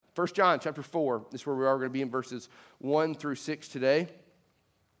1 John chapter 4, this is where we are going to be in verses 1 through 6 today.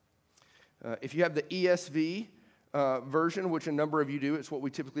 If you have the ESV version, which a number of you do, it's what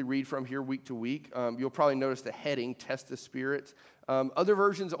we typically read from here week to week, you'll probably notice the heading, Test the Spirits. Other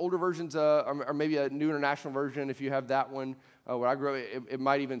versions, older versions, or maybe a New International Version, if you have that one, where I grew up, it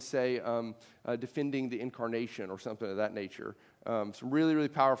might even say Defending the Incarnation or something of that nature. Some really, really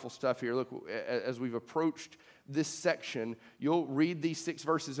powerful stuff here. Look, as we've approached this section, you'll read these 6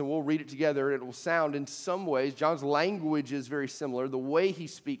 verses and we'll read it together. It will sound in some ways, John's language is very similar. The way he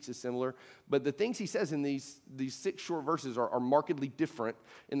speaks is similar. But the things he says in these 6 short verses are markedly different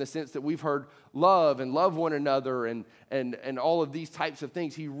in the sense that we've heard love and love one another and all of these types of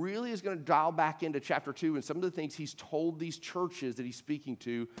things. He really is going to dial back into chapter 2 and some of the things he's told these churches that he's speaking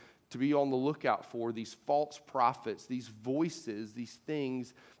to be on the lookout for, these false prophets, these voices, these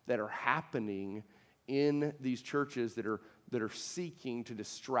things that are happening in these churches that are seeking to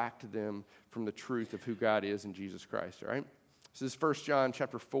distract them from the truth of who God is in Jesus Christ, all right? So this is 1 John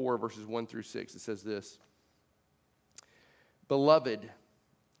chapter 4, verses 1 through 6. It says this, Beloved,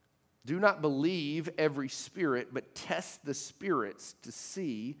 do not believe every spirit, but test the spirits to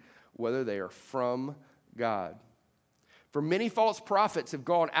see whether they are from God. For many false prophets have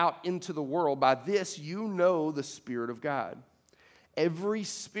gone out into the world. By this you know the Spirit of God. Every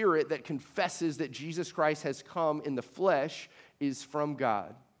spirit that confesses that Jesus Christ has come in the flesh is from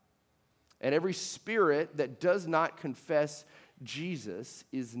God. And every spirit that does not confess Jesus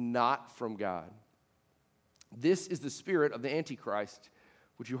is not from God. This is the spirit of the Antichrist,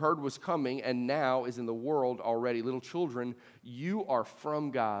 which you heard was coming and now is in the world already. Little children, you are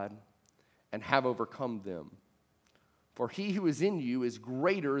from God and have overcome them. For he who is in you is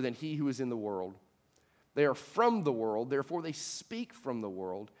greater than he who is in the world. They are from the world, therefore they speak from the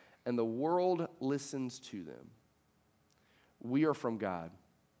world, and the world listens to them. We are from God.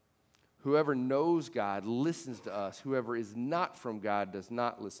 Whoever knows God listens to us. Whoever is not from God does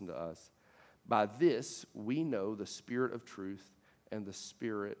not listen to us. By this we know the spirit of truth and the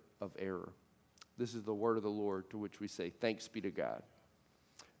spirit of error. This is the word of the Lord, to which we say, thanks be to God.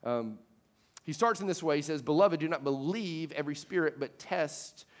 He starts in this way. He says, Beloved, do not believe every spirit, but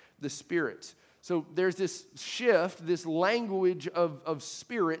test the spirits. So there's this shift, this language of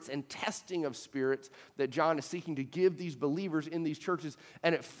spirits and testing of spirits that John is seeking to give these believers in these churches.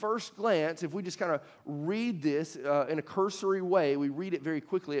 And at first glance, if we just kind of read this in a cursory way, we read it very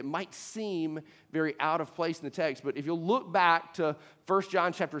quickly, it might seem very out of place in the text. But if you'll look back to 1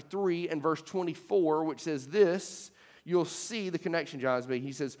 John chapter 3 and verse 24, which says this, you'll see the connection John is making.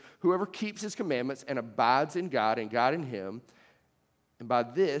 He says, Whoever keeps his commandments and abides in God and God in him, and by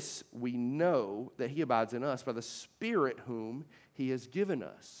this we know that he abides in us, by the Spirit whom he has given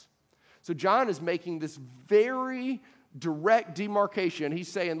us. So John is making this very direct demarcation. He's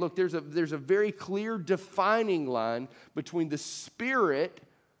saying, look, there's a very clear defining line between the Spirit,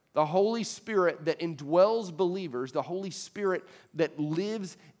 the Holy Spirit that indwells believers, the Holy Spirit that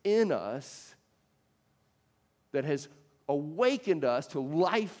lives in us, that has awakened us to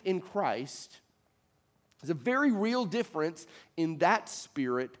life in Christ. There's a very real difference in that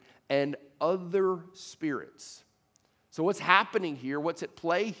spirit and other spirits. So what's happening here, what's at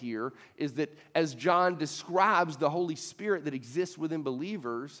play here, is that as John describes the Holy Spirit that exists within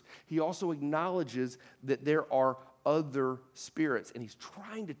believers, he also acknowledges that there are other spirits. And he's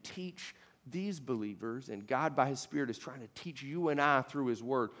trying to teach these believers, and God by his Spirit is trying to teach you and I through his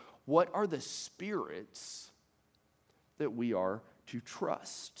word, what are the spirits that we are to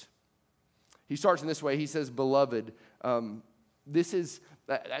trust. He starts in this way. He says, Beloved. This is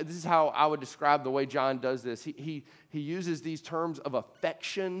how I would describe the way John does this. He uses these terms of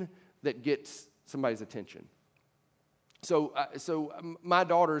affection that gets somebody's attention. So my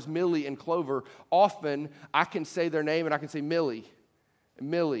daughters, Millie and Clover, often I can say their name and I can say Millie,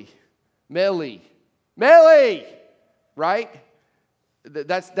 right?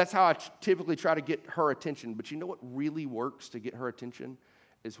 That's how I typically try to get her attention. But you know what really works to get her attention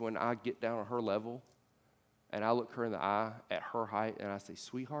is when I get down on her level and I look her in the eye at her height and I say,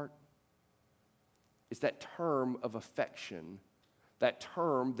 Sweetheart. It's that term of affection, that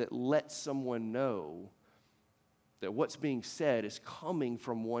term that lets someone know that what's being said is coming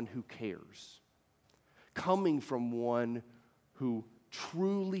from one who cares, coming from one who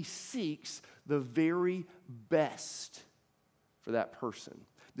truly seeks the very best for that person.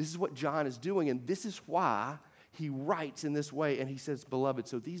 This is what John is doing, and this is why he writes in this way, and he says, Beloved.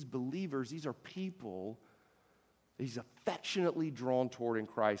 So these believers, these are people he's affectionately drawn toward in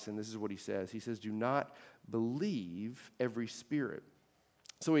Christ, and this is what he says. He says, Do not believe every spirit.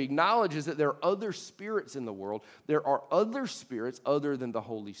 So he acknowledges that there are other spirits in the world. There are other spirits other than the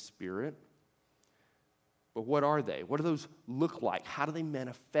Holy Spirit. But what are they? What do those look like? How do they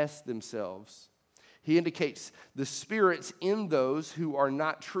manifest themselves? He indicates the spirits in those who are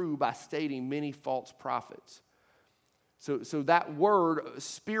not true by stating many false prophets. So that word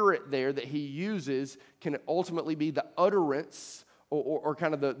spirit there that he uses can ultimately be the utterance or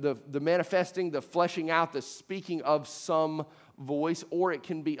kind of the manifesting, the fleshing out, the speaking of some voice, or it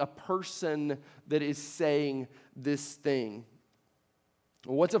can be a person that is saying this thing.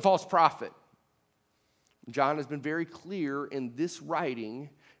 Well, what's a false prophet? John has been very clear in this writing,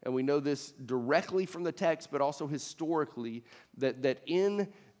 and we know this directly from the text, but also historically, that in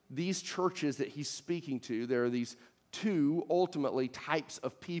these churches that he's speaking to, there are these two, ultimately, types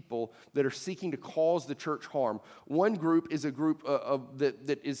of people that are seeking to cause the church harm. One group is a group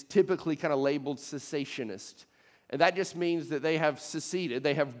that is typically kind of labeled cessationist. And that just means that they have seceded,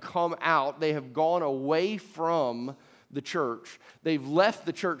 they have come out, they have gone away from the church. They've left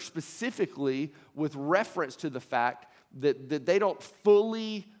the church specifically with reference to the fact that they don't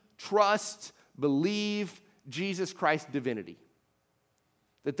fully trust, believe Jesus Christ's divinity.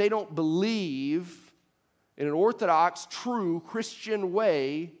 That they don't believe in an orthodox, true Christian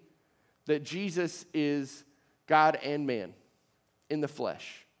way that Jesus is God and man in the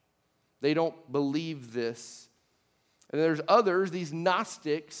flesh. They don't believe this. And there's others, these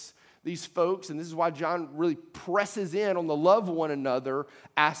Gnostics, these folks, and this is why John really presses in on the love one another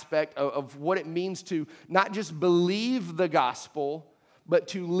aspect of what it means to not just believe the gospel, but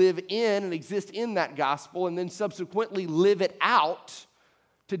to live in and exist in that gospel and then subsequently live it out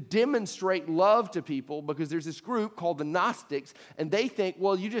to demonstrate love to people, because there's this group called the Gnostics, and they think,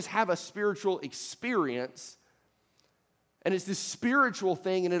 well, you just have a spiritual experience, and it's this spiritual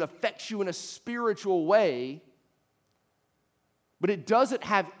thing, and it affects you in a spiritual way, but it doesn't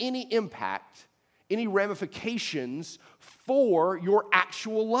have any impact, any ramifications for your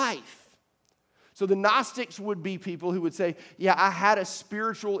actual life. So the Gnostics would be people who would say, yeah, I had a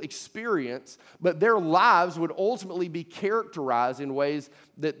spiritual experience, but their lives would ultimately be characterized in ways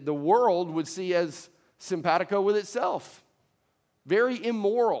that the world would see as simpatico with itself. Very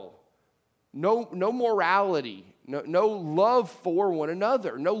immoral. No morality. No love for one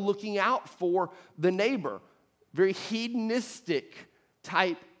another. No looking out for the neighbor. Very hedonistic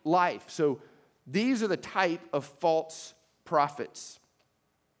type life. So these are the type of false prophets.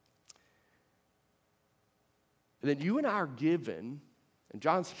 And then you and I are given, and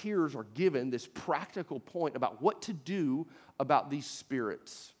John's hearers are given this practical point about what to do about these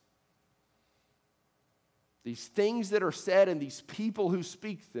spirits. These things that are said and these people who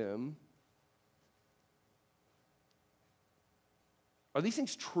speak them. Are these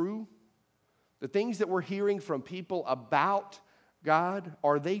things true? The things that we're hearing from people about God,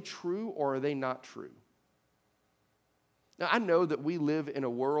 are they true or are they not true? Now, I know that we live in a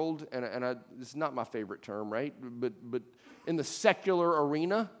world, and this is not my favorite term, right? But in the secular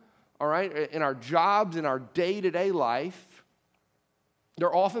arena, all right, in our jobs, in our day-to-day life, there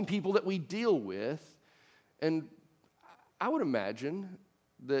are often people that we deal with, and I would imagine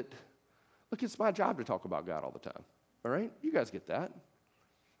that, look, it's my job to talk about God all the time, all right? You guys get that.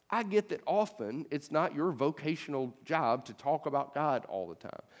 I get that often it's not your vocational job to talk about God all the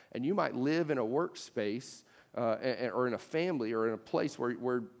time. And you might live in a workspace or in a family or in a place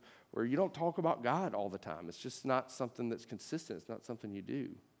where you don't talk about God all the time. It's just not something that's consistent. It's not something you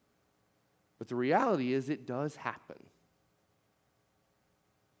do. But the reality is it does happen.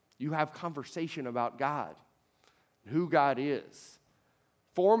 You have conversation about God, who God is.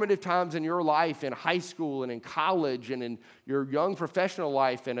 Formative times in your life, in high school and in college and in your young professional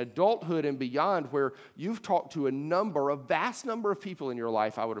life and adulthood and beyond, where you've talked to a vast number of people in your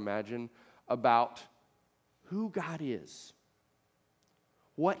life, I would imagine, about who God is,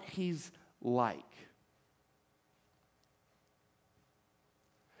 what He's like.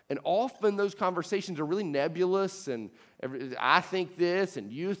 And often those conversations are really nebulous, and I think this and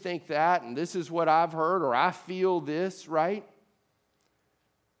you think that, and this is what I've heard, or I feel this, right?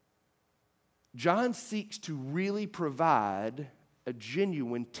 John seeks to really provide a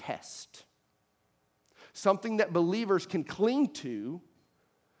genuine test, something that believers can cling to,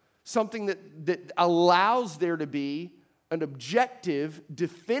 something that allows there to be an objective,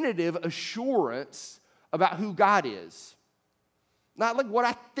 definitive assurance about who God is. Not like what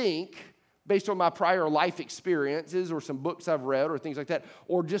I think based on my prior life experiences or some books I've read or things like that,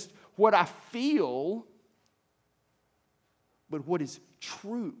 or just what I feel, but what is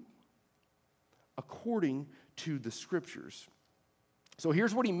true according to the Scriptures. So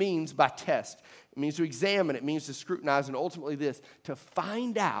here's what he means by test. It means to examine, it means to scrutinize, and ultimately this, to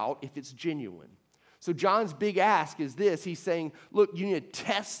find out if it's genuine. So John's big ask is this. He's saying, look, you need to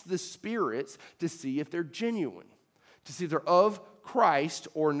test the spirits to see if they're genuine, to see if they're of Christ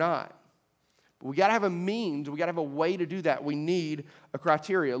or not. But we got to have a means. We got to have a way to do that. We need a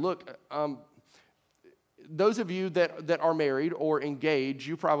criteria. Look, those of you that are married or engaged,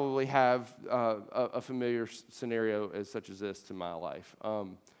 you probably have a familiar scenario such as this to my life.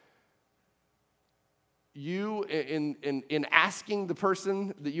 You, in asking the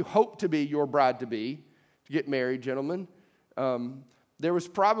person that you hope to be your bride-to-be to get married, gentlemen, there was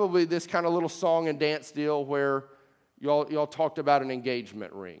probably this kind of little song and dance deal where y'all talked about an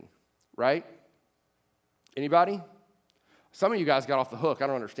engagement ring, right? Anybody? Some of you guys got off the hook. I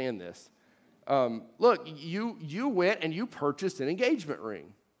don't understand this. Look, you went and you purchased an engagement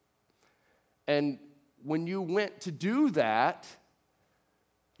ring. And when you went to do that,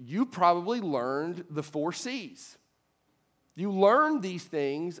 you probably learned the 4 C's. You learned these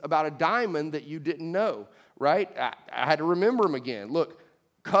things about a diamond that you didn't know, right? I had to remember them again. Look,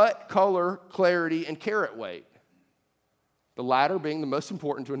 cut, color, clarity, and carat weight. The latter being the most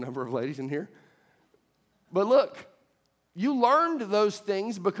important to a number of ladies in here. But look, you learned those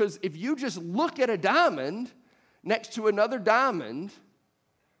things because if you just look at a diamond next to another diamond,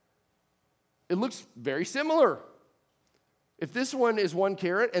 it looks very similar. If this one is 1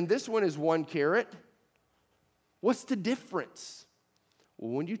 carat and this one is 1 carat, what's the difference?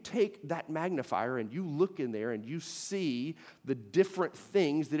 Well, when you take that magnifier and you look in there and you see the different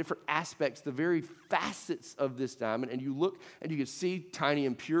things, the different aspects, the very facets of this diamond, and you look and you can see tiny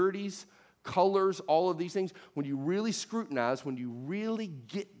impurities, colors, all of these things, when you really scrutinize, when you really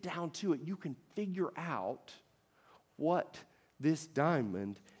get down to it, you can figure out what this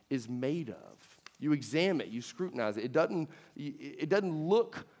diamond is made of. You examine it, you scrutinize it. It doesn't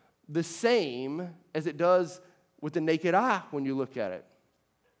look the same as it does with the naked eye when you look at it.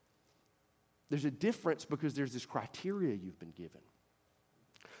 There's a difference because there's this criteria you've been given.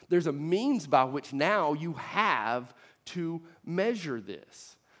 There's a means by which now you have to measure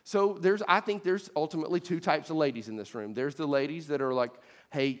this. So I think there's ultimately 2 types of ladies in this room. There's the ladies that are like,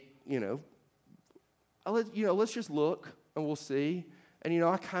 hey, let's just look and we'll see. And,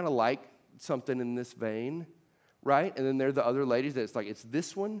 I kind of like something in this vein, right? And then there are the other ladies that it's like, it's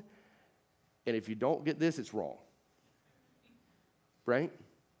this one, and if you don't get this, it's wrong, right?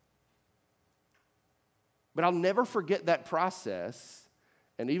 But I'll never forget that process,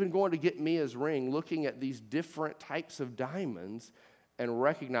 and even going to get Mia's ring, looking at these different types of diamonds and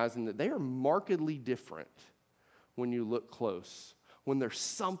recognizing that they are markedly different when you look close, when there's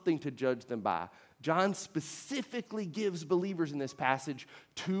something to judge them by. John specifically gives believers in this passage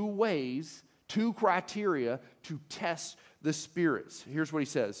 2 ways, 2 criteria to test the spirits. Here's what he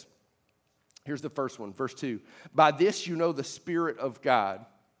says. Here's the first one, verse 2. By this you know the Spirit of God.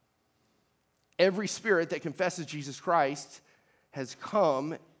 Every spirit that confesses Jesus Christ has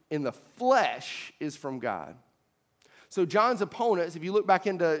come in the flesh is from God. So John's opponents, if you look back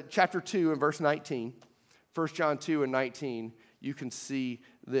into chapter 2 and verse 19, 1 John 2 and 19, you can see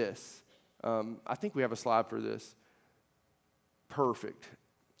this. I think we have a slide for this. Perfect.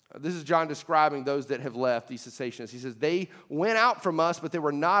 This is John describing those that have left, these cessationists. He says, they went out from us, but they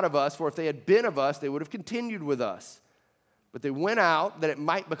were not of us, for if they had been of us, they would have continued with us. But they went out that it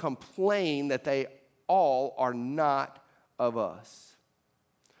might become plain that they all are not of us.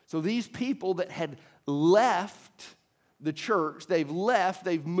 So these people that had left the church, they've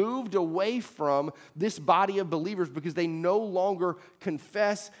moved away from this body of believers because they no longer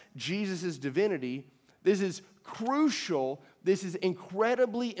confess Jesus' divinity. This is crucial. This is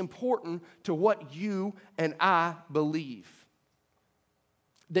incredibly important to what you and I believe.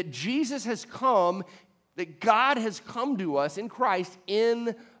 That Jesus has come, that God has come to us in Christ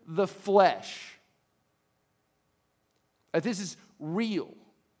in the flesh. That this is real.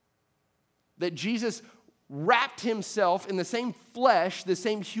 That Jesus wrapped himself in the same flesh, the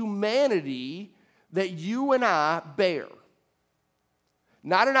same humanity that you and I bear.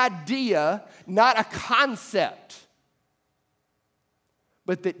 Not an idea, not a concept,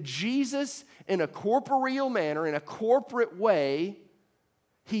 but that Jesus, in a corporeal manner, in a corporate way,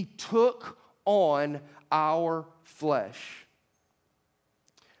 he took on our flesh.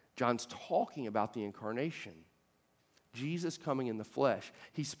 John's talking about the incarnation. Jesus coming in the flesh.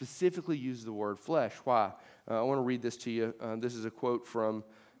 He specifically used the word flesh. Why? I want to read this to you. This is a quote from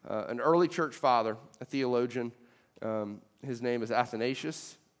an early church father, a theologian. His name is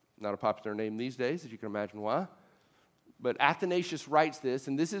Athanasius. Not a popular name these days, as you can imagine why. But Athanasius writes this,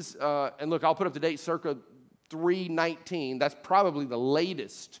 and this is, and look, I'll put up the date circa 319. That's probably the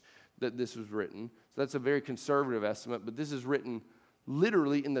latest that this was written. So that's a very conservative estimate, but this is written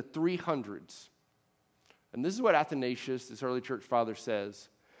literally in the 300s. And this is what Athanasius, this early church father, says.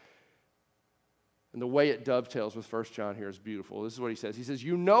 And the way it dovetails with 1 John here is beautiful. This is what he says. He says,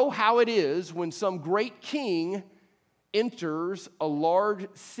 you know how it is when some great king enters a large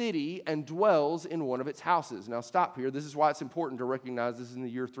city and dwells in one of its houses. Now stop here. This is why it's important to recognize this is in the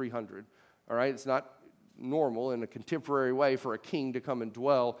year 300. All right? It's not normal in a contemporary way for a king to come and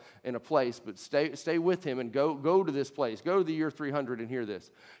dwell in a place, but stay with him and go to this place. Go to the year 300 and hear this.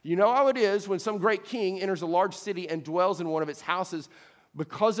 You know how it is when some great king enters a large city and dwells in one of its houses.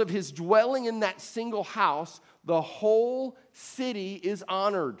 Because of his dwelling in that single house, the whole city is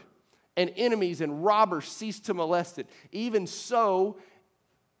honored, and enemies and robbers cease to molest it. Even so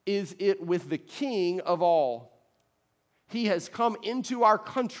is it with the king of all. He has come into our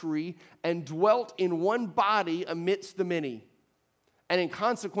country and dwelt in one body amidst the many. And in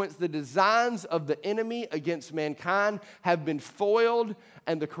consequence, the designs of the enemy against mankind have been foiled,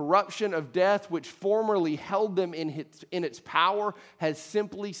 and the corruption of death, which formerly held them in its power, has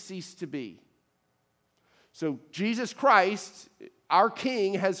simply ceased to be. So Jesus Christ, our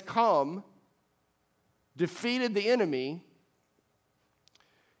King, has come, defeated the enemy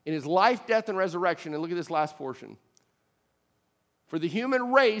in his life, death, and resurrection. And look at this last portion. For the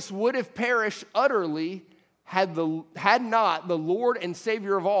human race would have perished utterly had not the Lord and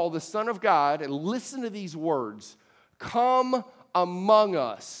Savior of all, the Son of God, and listen to these words, come among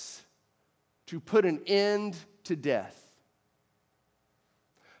us to put an end to death.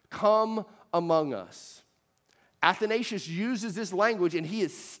 Come among us. Athanasius uses this language, and he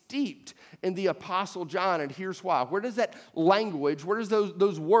is steeped in the Apostle John, and here's why. Where does that language, where does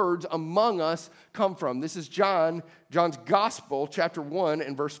those words among us come from? This is John's Gospel, chapter 1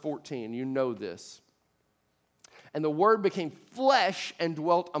 and verse 14. You know this. And the Word became flesh and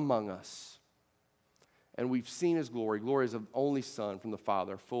dwelt among us. And we've seen his glory. Glory is of only Son from the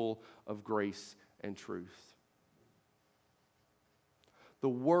Father, full of grace and truth. The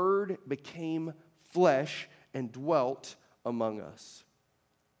Word became flesh and dwelt among us.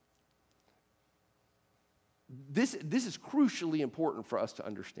 This is crucially important for us to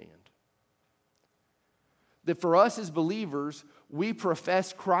understand. That for us as believers, we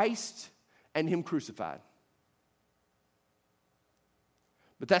profess Christ and him crucified.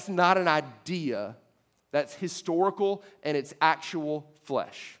 But that's not an idea. That's historical, and it's actual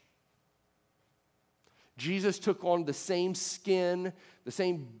flesh. Jesus took on the same skin, the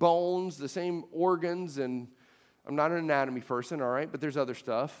same bones, the same organs, and I'm not an anatomy person, all right, but there's other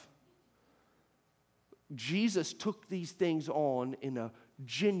stuff. Jesus took these things on in a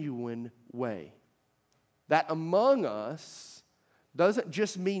genuine way. That among us doesn't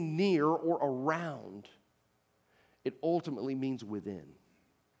just mean near or around. It ultimately means within.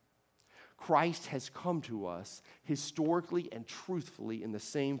 Christ has come to us historically and truthfully in the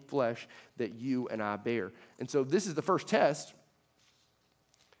same flesh that you and I bear. And so this is the first test.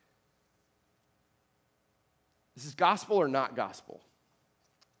 This is gospel or not gospel.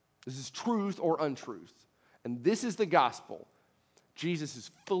 This is truth or untruth. And this is the gospel. Jesus is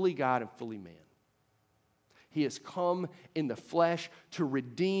fully God and fully man. He has come in the flesh to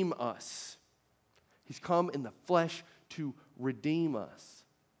redeem us. He's come in the flesh to redeem us.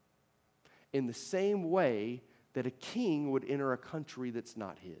 In the same way that a king would enter a country that's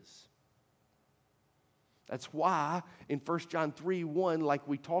not his. That's why in 1 John 3:1, like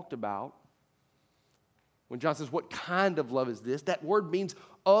we talked about, when John says, what kind of love is this? That word means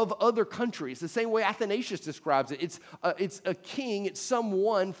of other countries. The same way Athanasius describes it. It's a king, it's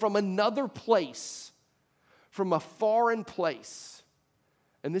someone from another place, from a foreign place.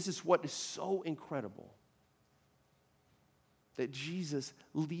 And this is what is so incredible. That Jesus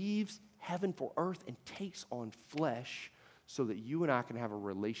leaves heaven for earth and takes on flesh so that you and I can have a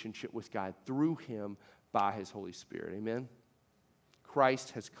relationship with God through him by his Holy Spirit. Amen?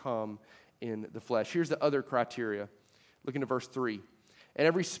 Christ has come in the flesh. Here's the other criteria. Look into verse 3. And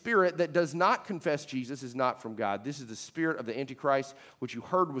every spirit that does not confess Jesus is not from God. This is the spirit of the Antichrist, which you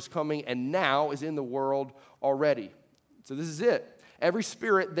heard was coming and now is in the world already. So this is it. Every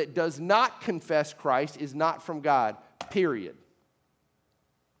spirit that does not confess Christ is not from God, period.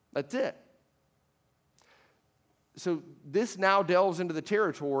 That's it. So this now delves into the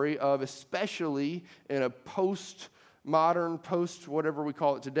territory of, especially in a post-modern, post-whatever we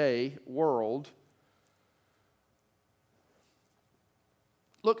call it today, world.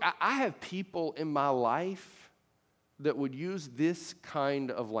 Look, I have people in my life that would use this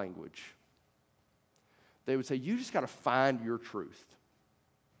kind of language. They would say, you just got to find your truth.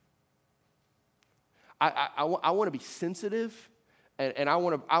 I want to be sensitive, and I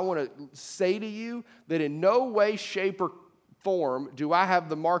want to say to you that in no way, shape, or form do I have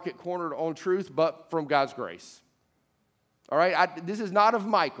the market cornered on truth, but from God's grace. All right? This is not of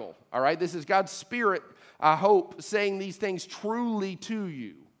Michael. All right? This is God's Spirit, I hope, saying these things truly to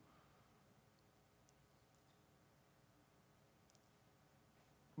you.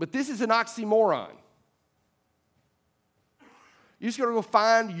 But this is an oxymoron. You're just going to go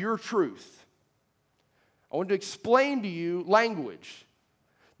find your truth. I want to explain to you language.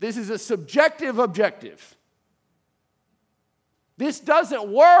 This is a subjective objective. This doesn't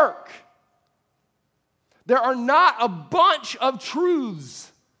work. There are not a bunch of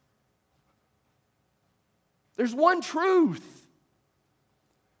truths. There's one truth.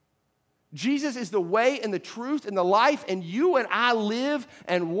 Jesus is the way and the truth and the life, and you and I live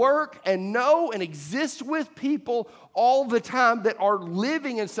and work and know and exist with people all the time that are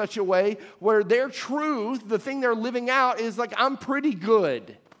living in such a way where their truth, the thing they're living out, is like, I'm pretty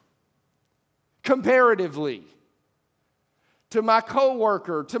good comparatively to my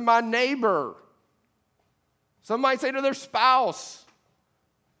coworker, to my neighbor. Some might say to their spouse,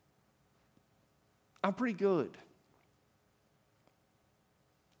 I'm pretty good.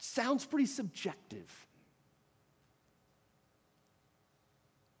 Sounds pretty subjective.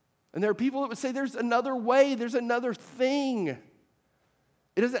 And there are people that would say there's another way, there's another thing.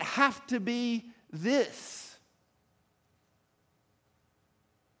 It doesn't have to be this.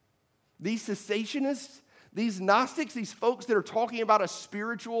 These cessationists, these Gnostics, these folks that are talking about a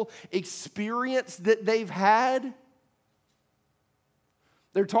spiritual experience that they've had,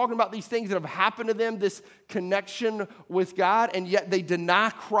 they're talking about these things that have happened to them, this connection with God, and yet they deny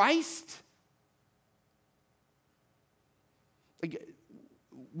Christ.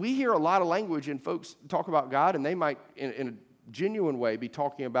 We hear a lot of language and folks talk about God, and they might, in a genuine way, be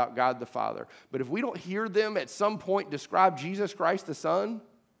talking about God the Father. But if we don't hear them at some point describe Jesus Christ the Son,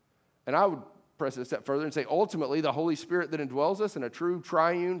 and I would press it a step further and say, ultimately, the Holy Spirit that indwells us in a true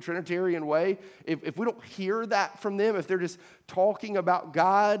triune Trinitarian way, if we don't hear that from them, if they're just talking about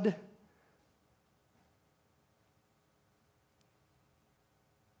God,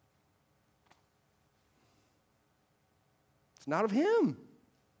 it's not of Him.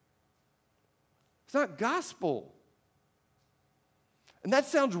 It's not gospel. And that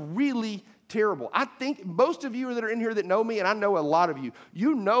sounds really terrible. I think most of you that are in here that know me, and I know a lot of you,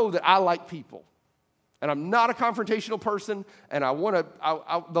 you know that I like people. And I'm not a confrontational person, and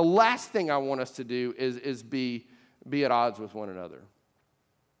the last thing I want us to do is be at odds with one another.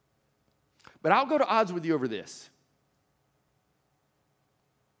 But I'll go to odds with you over this.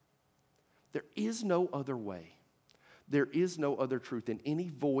 There is no other way. There is no other truth in any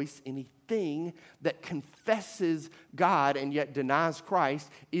voice, anything that confesses God and yet denies Christ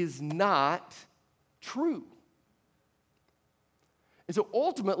is not true. And so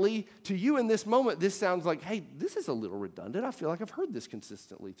ultimately, to you in this moment, this sounds like, hey, this is a little redundant. I feel like I've heard this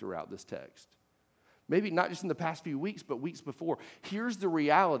consistently throughout this text. Maybe not just in the past few weeks, but weeks before. Here's the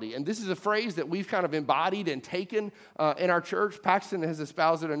reality, and this is a phrase that we've kind of embodied and taken in our church. Paxton has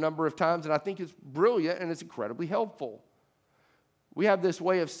espoused it a number of times, and I think it's brilliant and it's incredibly helpful. We have this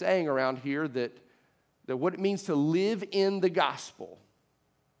way of saying around here that what it means to live in the gospel.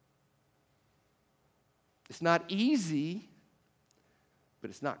 It's not easy, but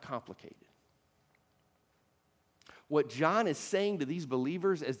it's not complicated. What John is saying to these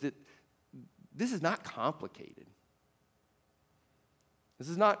believers is that this is not complicated. This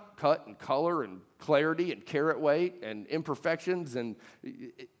is not cut and color and clarity and carat weight and imperfections. And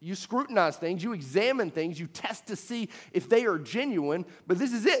you scrutinize things, you examine things, you test to see if they are genuine. But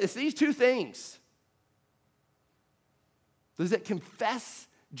this is it. It's these two things. Does it confess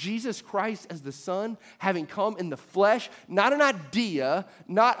Jesus Christ as the Son, having come in the flesh, not an idea,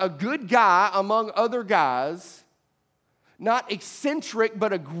 not a good guy among other guys, not eccentric,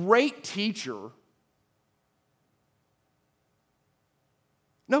 but a great teacher.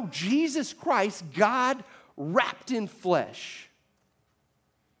 No, Jesus Christ, God wrapped in flesh.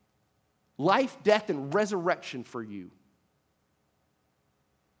 Life, death, and resurrection for you.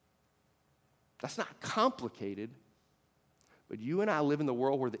 That's not complicated. But you and I live in the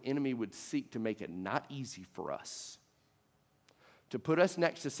world where the enemy would seek to make it not easy for us. To put us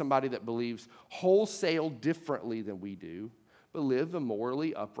next to somebody that believes wholesale differently than we do, but live a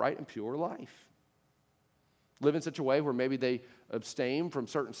morally upright and pure life. Live in such a way where maybe they abstain from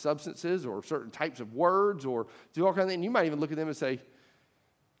certain substances or certain types of words or do all kinds of things. And you might even look at them and say,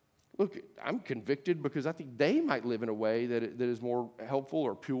 look, I'm convicted because I think they might live in a way that is more helpful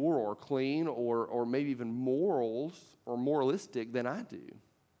or pure or clean or maybe even morals or moralistic than I do.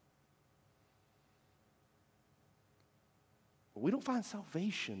 But we don't find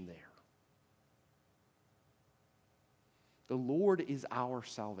salvation there. The Lord is our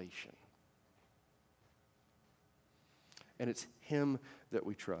salvation. And it's Him that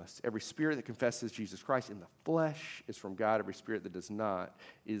we trust. Every spirit that confesses Jesus Christ in the flesh is from God. Every spirit that does not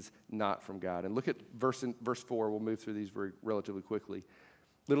is not from God. And look at verse 4. We'll move through these relatively quickly.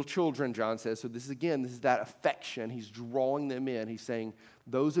 Little children, John says. So this is that affection. He's drawing them in. He's saying,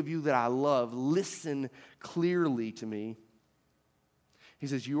 those of you that I love, listen clearly to me. He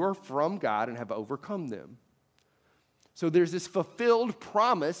says, you are from God and have overcome them. So there's this fulfilled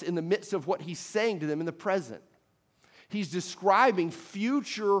promise in the midst of what he's saying to them in the present. He's describing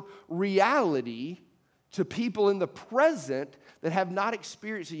future reality to people in the present that have not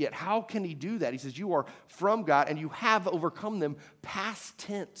experienced it yet. How can he do that? He says, you are from God and you have overcome them, past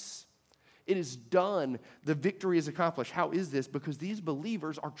tense. It is done. The victory is accomplished. How is this? Because these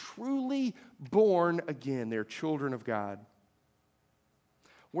believers are truly born again. They're children of God.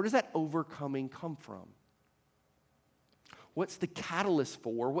 Where does that overcoming come from? What's the catalyst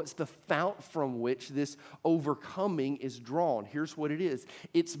for? What's the fount from which this overcoming is drawn? Here's what it is.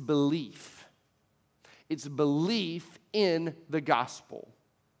 It's belief. It's belief in the gospel.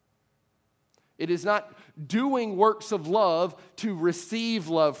 It is not doing works of love to receive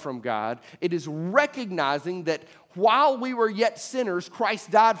love from God. It is recognizing that while we were yet sinners,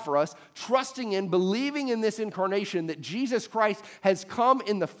 Christ died for us, trusting in, believing in this incarnation that Jesus Christ has come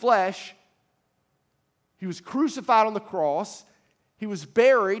in the flesh. He was crucified on the cross. He was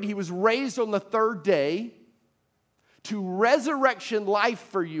buried. He was raised on the third day to resurrection life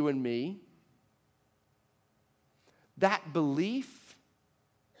for you and me. That belief,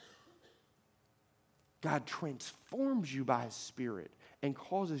 God transforms you by His Spirit and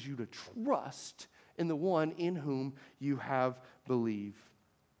causes you to trust in the one in whom you have believed.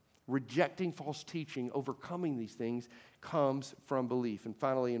 Rejecting false teaching, overcoming these things, comes from belief. And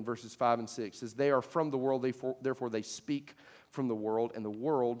finally, in verses 5 and 6, says, they are from the world, therefore they speak from the world, and the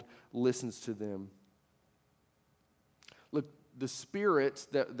world listens to them. Look, the spirits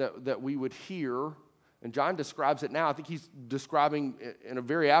that we would hear, and John describes it now. I think he's describing in a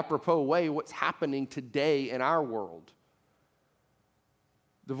very apropos way what's happening today in our world.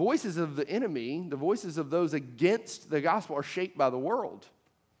 The voices of the enemy, the voices of those against the gospel are shaped by the world.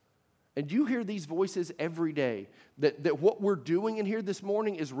 And you hear these voices every day, that what we're doing in here this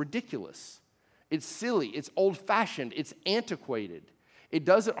morning is ridiculous. It's silly, it's old-fashioned, it's antiquated. It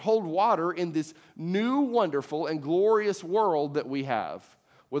doesn't hold water in this new, wonderful, and glorious world that we have.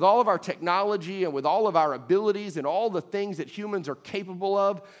 With all of our technology and with all of our abilities and all the things that humans are capable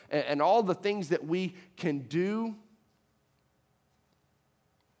of and all the things that we can do,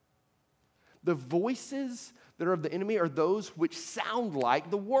 the voices that are of the enemy are those which sound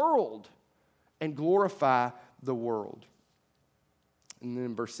like the world and glorify the world. And then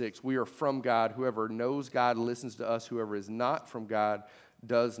in verse 6, we are from God. Whoever knows God listens to us. Whoever is not from God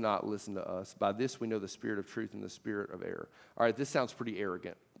does not listen to us. By this we know the spirit of truth and the spirit of error. All right, this sounds pretty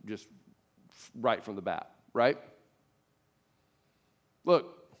arrogant, just right from the bat, right?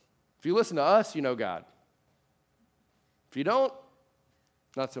 Look, if you listen to us, you know God. If you don't,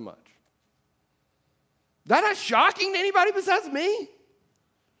 not so much. That not shocking to anybody besides me?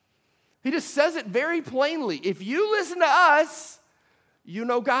 He just says it very plainly. If you listen to us, you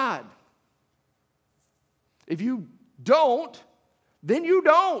know God. If you don't, then you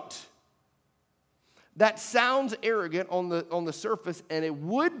don't. That sounds arrogant on the surface, and it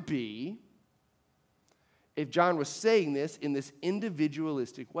would be if John was saying this in this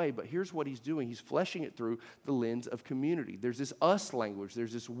individualistic way. But here's what he's doing. He's fleshing it through the lens of community. There's this us language.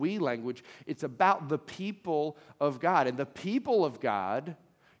 There's this we language. It's about the people of God. And the people of God,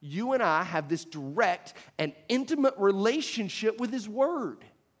 you and I have this direct and intimate relationship with His Word.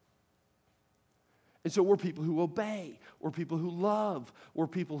 And so we're people who obey. We're people who love. We're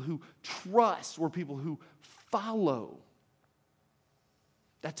people who trust. We're people who follow.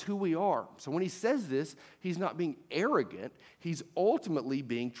 That's who we are. So when he says this, he's not being arrogant. He's ultimately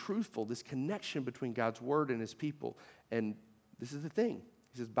being truthful. This connection between God's Word and His people. And this is the thing.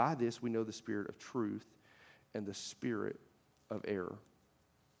 He says, by this we know the spirit of truth and the spirit of error.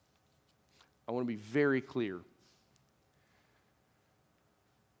 I want to be very clear.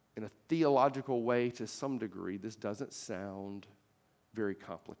 In a theological way, to some degree, this doesn't sound very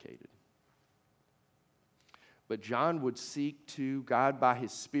complicated. But John would seek to, God by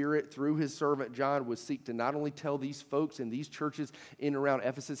His Spirit, through His servant John, would seek to not only tell these folks in these churches in and around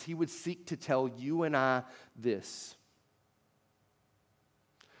Ephesus, he would seek to tell you and I this.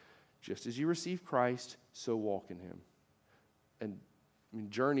 Just as you receive Christ, so walk in Him. And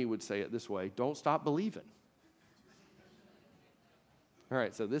Journey would say it this way, don't stop believing. All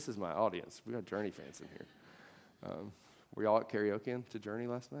right, so this is my audience. We got Journey fans in here. Were y'all at karaoke to Journey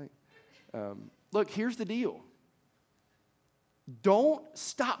last night? Look, here's the deal. Don't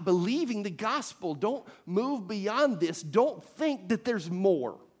stop believing the gospel. Don't move beyond this. Don't think that there's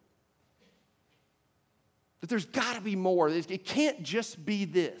more. That there's got to be more. It can't just be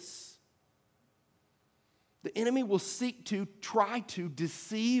this. The enemy will seek to try to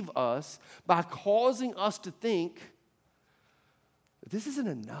deceive us by causing us to think that this isn't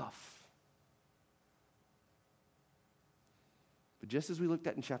enough. But just as we looked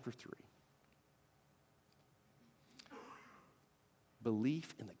at in chapter 3,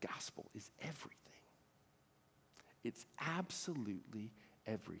 belief in the gospel is everything. It's absolutely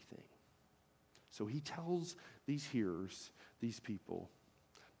everything. So he tells these hearers, these people,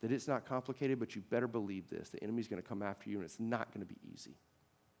 that it's not complicated, but you better believe this. The enemy's going to come after you, and it's not going to be easy.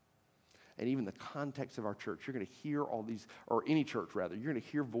 And even the context of our church, you're going to hear all these, or any church rather, you're going to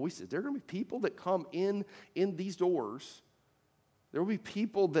hear voices. There are going to be people that come in these doors. There will be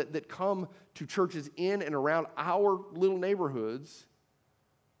people that come to churches in and around our little neighborhoods.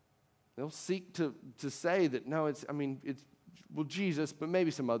 They'll seek to say that, no, it's Jesus, but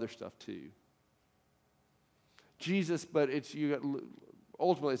maybe some other stuff too. Jesus, but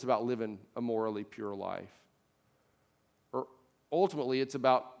ultimately it's about living a morally pure life. Or ultimately it's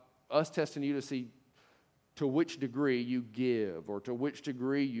about us testing you to see to which degree you give, or to which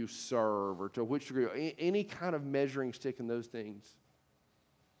degree you serve, or to which degree, any kind of measuring stick in those things.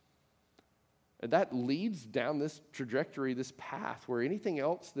 And that leads down this trajectory, this path, where anything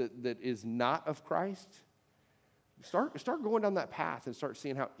else that is not of Christ, start going down that path and start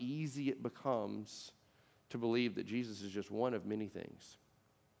seeing how easy it becomes to believe that Jesus is just one of many things.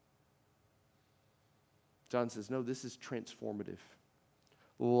 John says, no, this is transformative.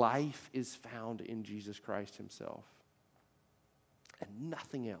 Life is found in Jesus Christ himself and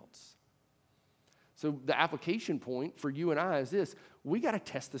nothing else. So the application point for you and I is this: we got to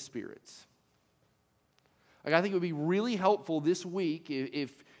test the spirits. Like, I think it would be really helpful this week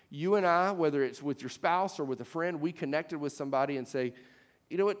if you and I, whether it's with your spouse or with a friend, we connected with somebody and say,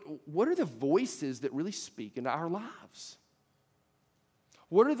 you know what are the voices that really speak into our lives?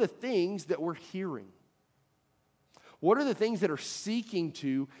 What are the things that we're hearing? What are the things that are seeking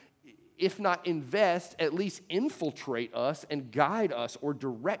to, if not invest, at least infiltrate us and guide us or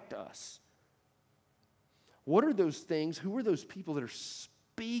direct us? What are those things? Who are those people that are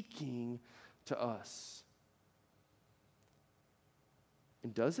speaking to us?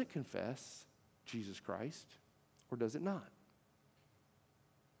 And does it confess Jesus Christ, or does it not?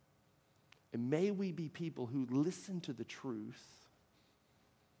 And may we be people who listen to the truth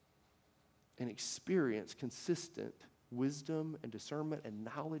and experience consistent wisdom and discernment and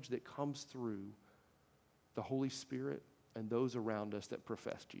knowledge that comes through the Holy Spirit and those around us that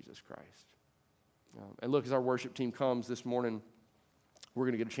profess Jesus Christ. And look, as our worship team comes this morning, we're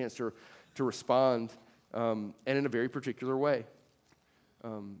going to get a chance to respond, and in a very particular way.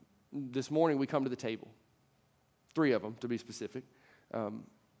 This morning we come to the table, 3 of them to be specific. And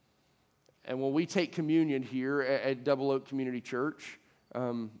when we take communion here at Double Oak Community Church,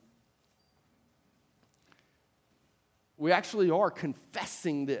 we actually are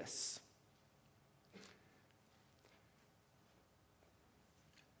confessing this.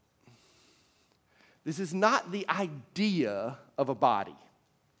 This is not the idea of a body.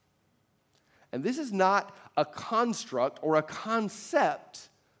 And this is not a construct or a concept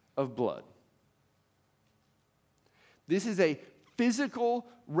of blood. This is a physical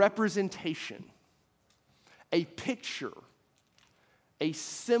representation, a picture, a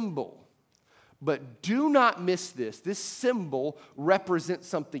symbol. But do not miss this. This symbol represents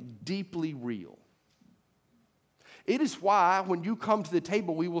something deeply real. It is why when you come to the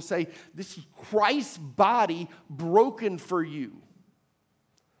table, we will say, this is Christ's body broken for you.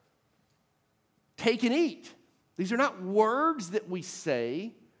 Take and eat. These are not words that we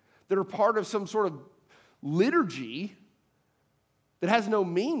say that are part of some sort of liturgy that has no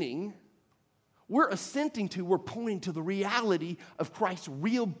meaning. We're assenting to, we're pointing to the reality of Christ's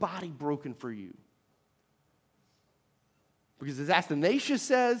real body broken for you. Because as Athanasius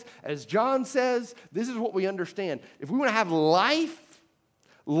says, as John says, this is what we understand. If we want to have life,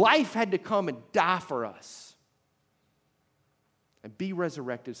 life had to come and die for us and be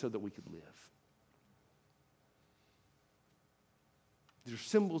resurrected so that we could live. These are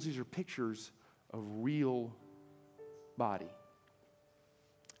symbols, these are pictures of real body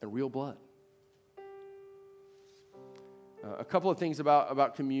and real blood. A couple of things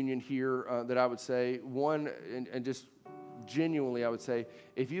about communion here that I would say. One, and just genuinely I would say,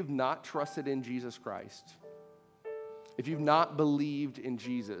 if you've not trusted in Jesus Christ, if you've not believed in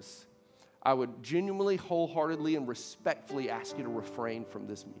Jesus, I would genuinely, wholeheartedly, and respectfully ask you to refrain from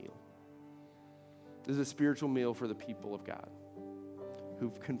this meal. This is a spiritual meal for the people of God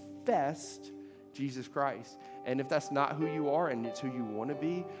who've confessed Jesus Christ. And if that's not who you are and it's who you want to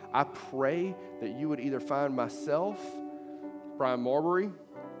be, I pray that you would either find myself, Brian Marbury,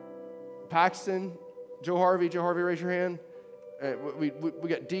 Paxton, Joe Harvey. Joe Harvey, raise your hand. We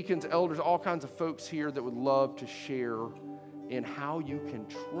got deacons, elders, all kinds of folks here that would love to share in how you can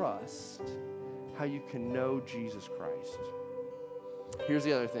trust, how you can know Jesus Christ. Here's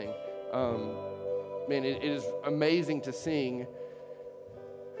the other thing. Man, it is amazing to sing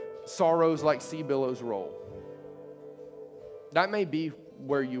Sorrows Like Sea Billows Roll. That may be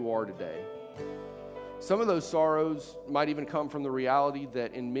where you are today. Some of those sorrows might even come from the reality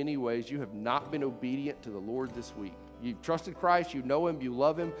that in many ways you have not been obedient to the Lord this week. You've trusted Christ, you know Him, you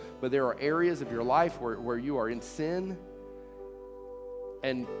love Him, but there are areas of your life where you are in sin.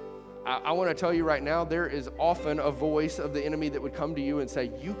 And I want to tell you right now, there is often a voice of the enemy that would come to you and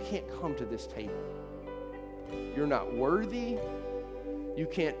say, you can't come to this table. You're not worthy. You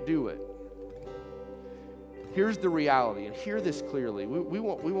can't do it. Here's the reality, and hear this clearly. We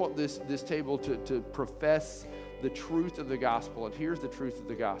want this table to profess the truth of the gospel, and here's the truth of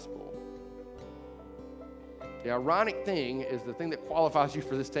the gospel. The ironic thing is the thing that qualifies you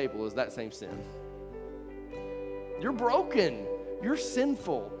for this table is that same sin. You're broken. You're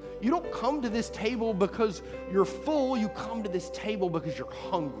sinful. You don't come to this table because you're full. You come to this table because you're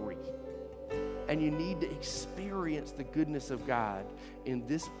hungry. And you need to experience the goodness of God in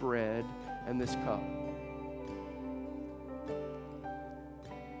this bread and this cup.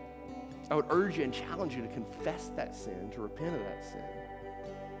 I would urge you and challenge you to confess that sin, to repent of that sin.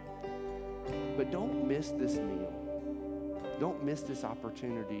 But don't miss this meal. Don't miss this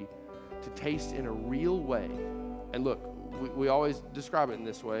opportunity to taste in a real way. And look, we always describe it in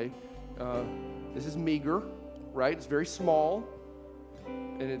this way. This is meager, right? It's very small.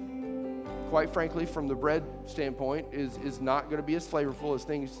 And it, quite frankly, from the bread standpoint, is not going to be as flavorful as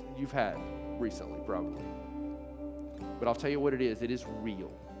things you've had recently, probably. But I'll tell you what it is. It is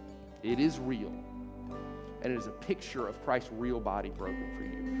real. It is real. And it is a picture of Christ's real body broken for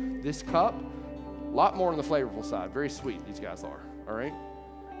you. This cup, a lot more on the flavorful side. Very sweet, these guys are, all right?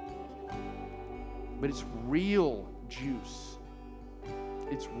 But it's real juice.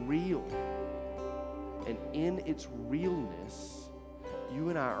 It's real. And in its realness, you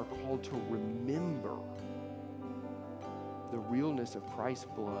and I are called to remember the realness of Christ's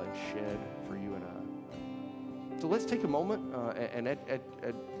blood shed for you and I. So let's take a moment and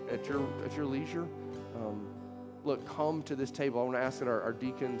at your leisure, look, come to this table. I want to ask that our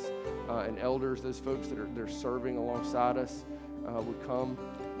deacons and elders, those folks that are serving alongside us, would come.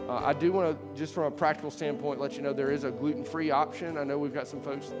 I do want to, just from a practical standpoint, let you know there is a gluten-free option. I know we've got some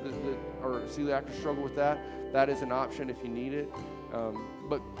folks that are celiac or struggle with that. That is an option if you need it.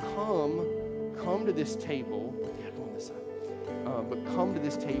 But come to this table. Yeah, go on this side. But come to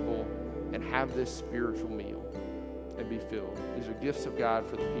this table and have this spiritual meal and be filled. These are gifts of God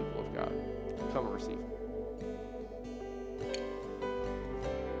for the people of God. Come and receive them.